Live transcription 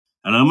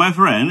Hello my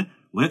friend,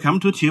 welcome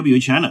to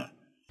TubeU channel.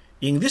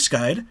 In this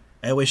guide,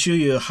 I will show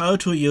you how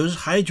to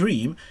use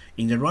HiDream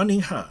in the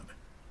RunningHub.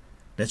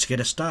 Let's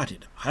get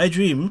started.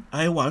 HiDream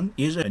i1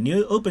 is a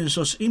new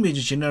open-source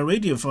image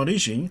generative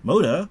foundation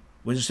model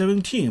with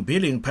 17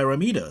 billion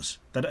parameters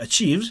that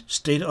achieves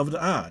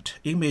state-of-the-art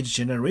image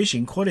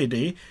generation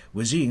quality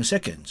within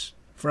seconds.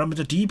 From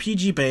the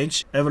DPG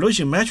bench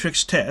evolution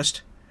matrix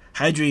test,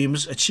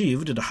 HiDreams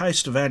achieved the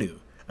highest value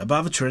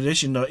above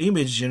traditional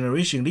image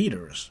generation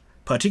leaders,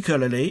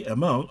 particularly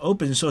among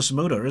open-source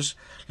models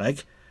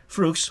like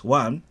Flux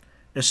 1,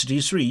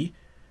 SD3,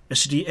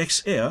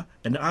 SDXL,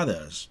 and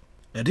others.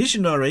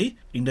 Additionally,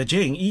 in the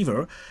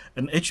Generative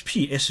and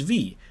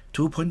HPSV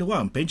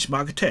 2.1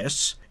 benchmark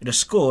tests, it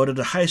scored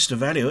the highest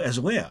value as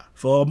well.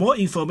 For more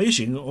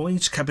information on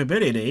its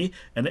capability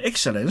and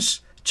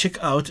excellence,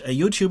 check out a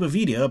YouTube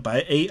video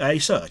by AI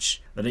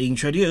Search that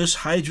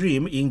introduces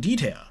HiDream in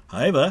detail.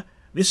 However,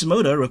 this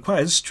model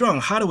requires strong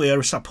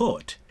hardware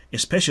support,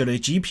 especially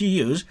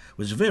GPUs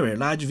with very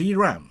large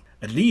VRAM,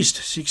 at least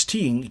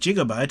 16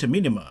 GB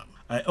minimum.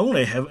 I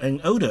only have an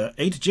older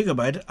 8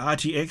 GB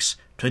RTX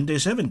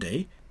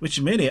 2070, which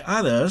many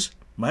others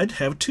might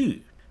have too.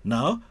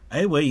 Now,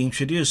 I will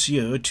introduce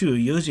you to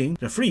using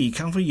the free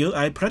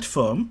ComfyUI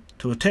platform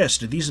to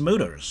test these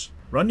models.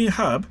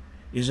 RunningHub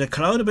is a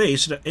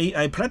cloud-based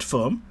AI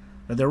platform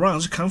that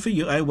runs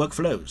ComfyUI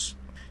workflows.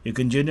 You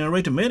can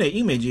generate many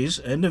images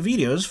and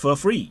videos for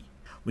free,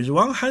 with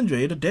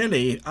 100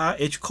 daily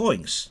RH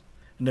coins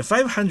and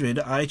 500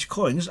 RH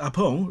coins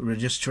upon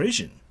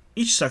registration.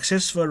 Each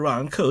successful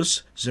run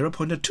costs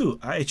 0.2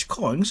 RH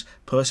coins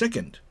per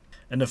second,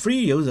 and free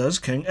users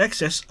can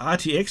access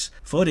RTX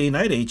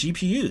 4090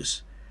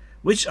 GPUs,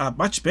 which are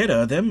much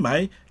better than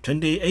my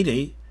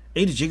 2080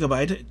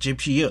 8GB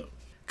GPU.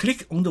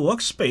 Click on the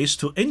workspace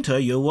to enter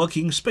your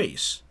working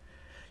space.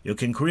 You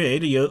can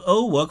create your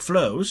own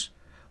workflows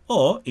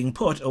or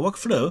import a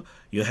workflow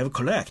you have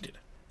collected.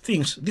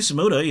 Since this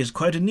model is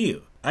quite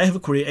new, I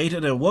have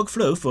created a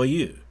workflow for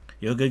you.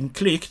 You can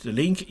click the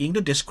link in the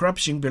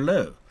description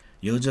below.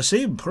 Use the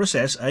same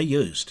process I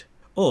used,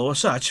 or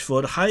search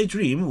for the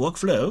HiDream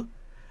workflow.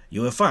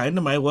 You will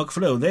find my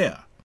workflow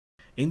there.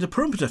 In the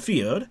prompt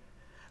field,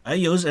 I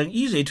use an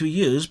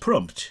easy-to-use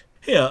prompt.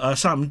 Here are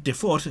some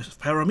default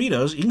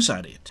parameters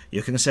inside it.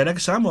 You can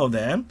select some of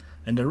them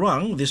and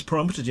run this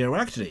prompt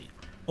directly,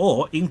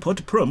 or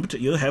input prompt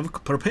you have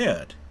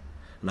prepared,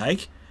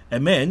 like a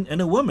man and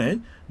a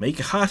woman make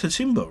a heart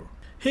symbol.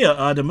 Here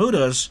are the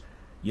models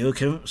you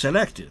can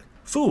select.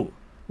 Full,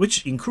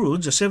 which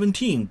includes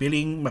 17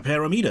 billion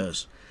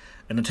parameters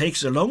and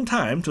takes a long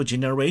time to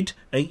generate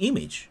an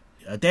image.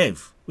 A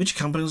Dev, which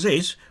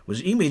compensates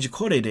with image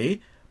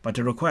quality but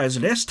requires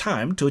less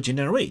time to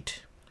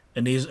generate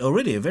and is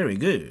already very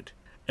good.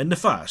 And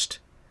Fast,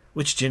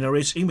 which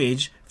generates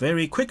image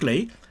very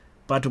quickly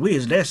but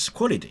with less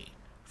quality.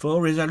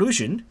 For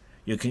resolution,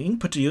 you can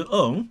input your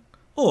own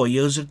or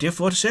use the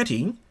default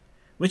setting,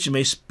 which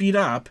may speed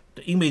up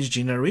the image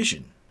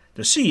generation.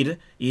 The seed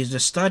is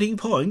the starting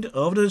point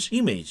of the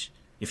image.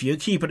 If you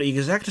keep the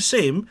exact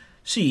same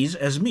seeds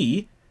as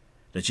me,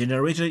 the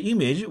generated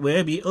image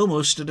will be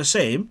almost the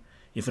same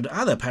if the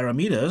other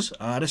parameters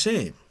are the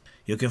same.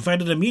 You can find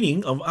the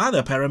meaning of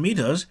other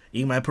parameters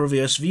in my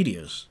previous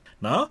videos.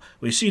 Now,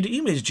 we see the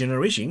image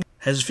generation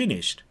has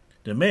finished.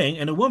 The man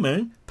and the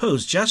woman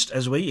pose just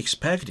as we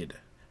expected,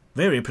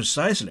 very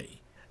precisely.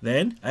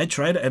 Then I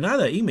tried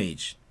another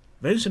image.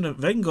 Vincent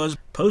van Gogh's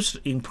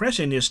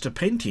post-impressionist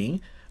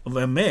painting of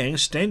a man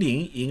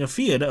standing in a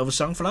field of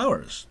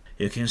sunflowers.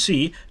 You can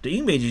see the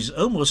image is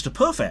almost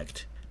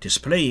perfect,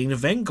 displaying the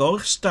Van Gogh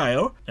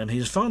style and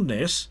his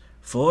fondness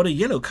for the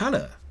yellow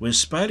color with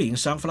smiling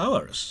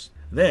sunflowers.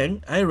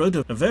 Then I wrote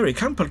a very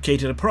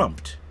complicated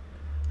prompt.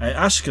 I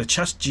asked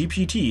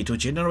ChatGPT to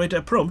generate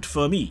a prompt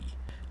for me.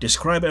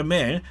 Describe a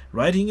man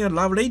writing a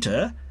love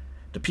letter.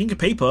 The pink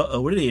paper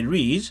already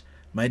reads,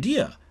 "My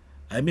dear,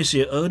 I miss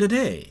you all the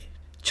day."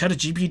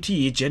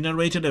 ChatGPT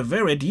generated a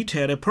very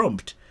detailed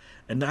prompt,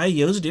 and I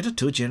used it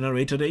to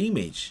generate the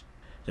image.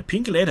 The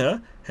pink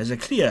letter has a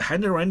clear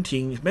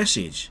handwriting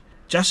message,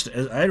 just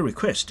as I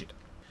requested.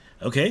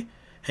 Okay,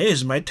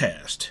 here's my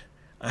test.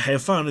 I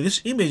have found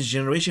this image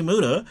generation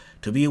model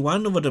to be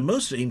one of the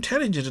most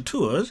intelligent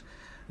tools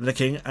that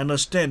can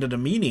understand the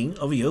meaning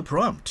of your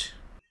prompt.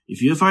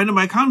 If you find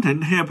my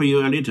content help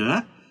you a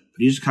little,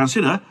 please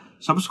consider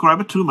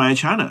subscribe to my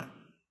channel.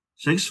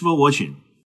 Thanks for watching.